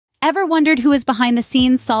Ever wondered who is behind the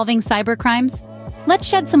scenes solving cybercrimes? Let's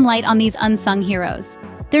shed some light on these unsung heroes.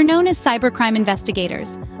 They're known as cybercrime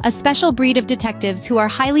investigators, a special breed of detectives who are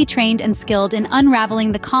highly trained and skilled in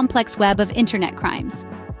unraveling the complex web of internet crimes.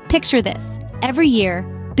 Picture this. Every year,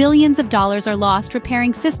 billions of dollars are lost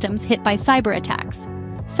repairing systems hit by cyber attacks.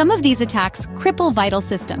 Some of these attacks cripple vital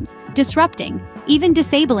systems, disrupting, even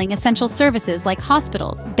disabling essential services like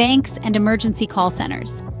hospitals, banks, and emergency call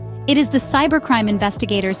centers. It is the cybercrime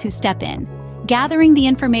investigators who step in, gathering the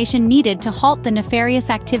information needed to halt the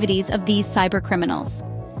nefarious activities of these cybercriminals.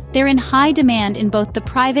 They're in high demand in both the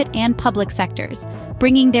private and public sectors,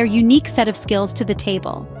 bringing their unique set of skills to the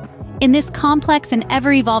table. In this complex and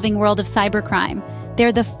ever-evolving world of cybercrime,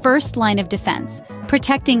 they're the first line of defense,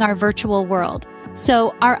 protecting our virtual world.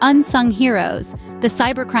 So, our unsung heroes, the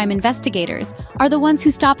cybercrime investigators, are the ones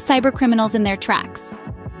who stop cybercriminals in their tracks.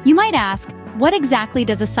 You might ask, what exactly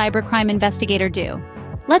does a cybercrime investigator do?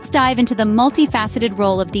 Let's dive into the multifaceted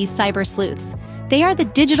role of these cyber sleuths. They are the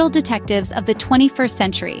digital detectives of the 21st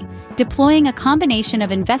century, deploying a combination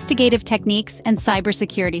of investigative techniques and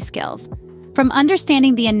cybersecurity skills. From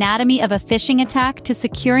understanding the anatomy of a phishing attack to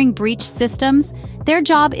securing breached systems, their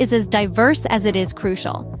job is as diverse as it is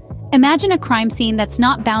crucial. Imagine a crime scene that's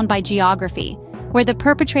not bound by geography, where the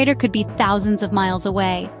perpetrator could be thousands of miles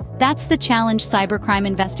away. That's the challenge cybercrime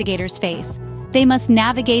investigators face. They must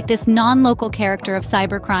navigate this non-local character of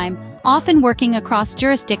cybercrime, often working across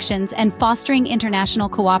jurisdictions and fostering international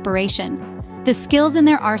cooperation. The skills in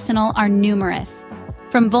their arsenal are numerous.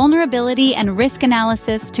 From vulnerability and risk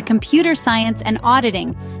analysis to computer science and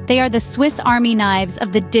auditing, they are the Swiss Army knives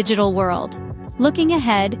of the digital world. Looking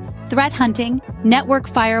ahead, threat hunting, network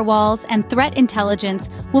firewalls, and threat intelligence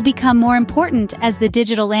will become more important as the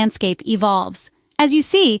digital landscape evolves. As you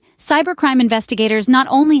see, cybercrime investigators not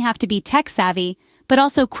only have to be tech-savvy, but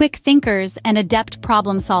also quick thinkers and adept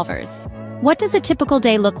problem solvers. What does a typical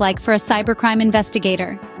day look like for a cybercrime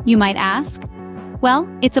investigator, you might ask? Well,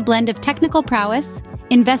 it's a blend of technical prowess,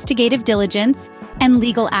 investigative diligence, and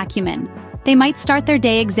legal acumen. They might start their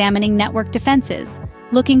day examining network defenses,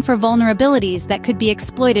 looking for vulnerabilities that could be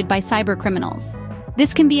exploited by cybercriminals.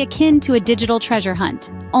 This can be akin to a digital treasure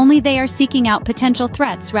hunt, only they are seeking out potential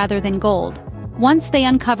threats rather than gold. Once they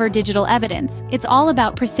uncover digital evidence, it's all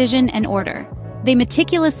about precision and order. They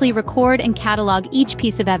meticulously record and catalog each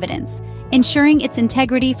piece of evidence, ensuring its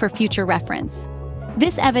integrity for future reference.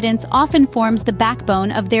 This evidence often forms the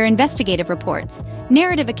backbone of their investigative reports,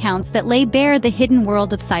 narrative accounts that lay bare the hidden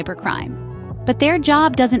world of cybercrime. But their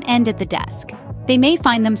job doesn't end at the desk. They may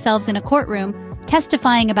find themselves in a courtroom,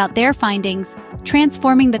 testifying about their findings,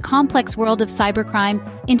 transforming the complex world of cybercrime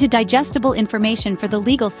into digestible information for the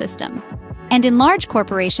legal system. And in large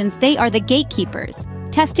corporations, they are the gatekeepers,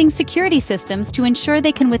 testing security systems to ensure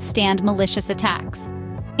they can withstand malicious attacks.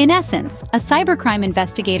 In essence, a cybercrime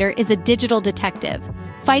investigator is a digital detective,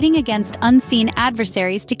 fighting against unseen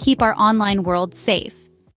adversaries to keep our online world safe.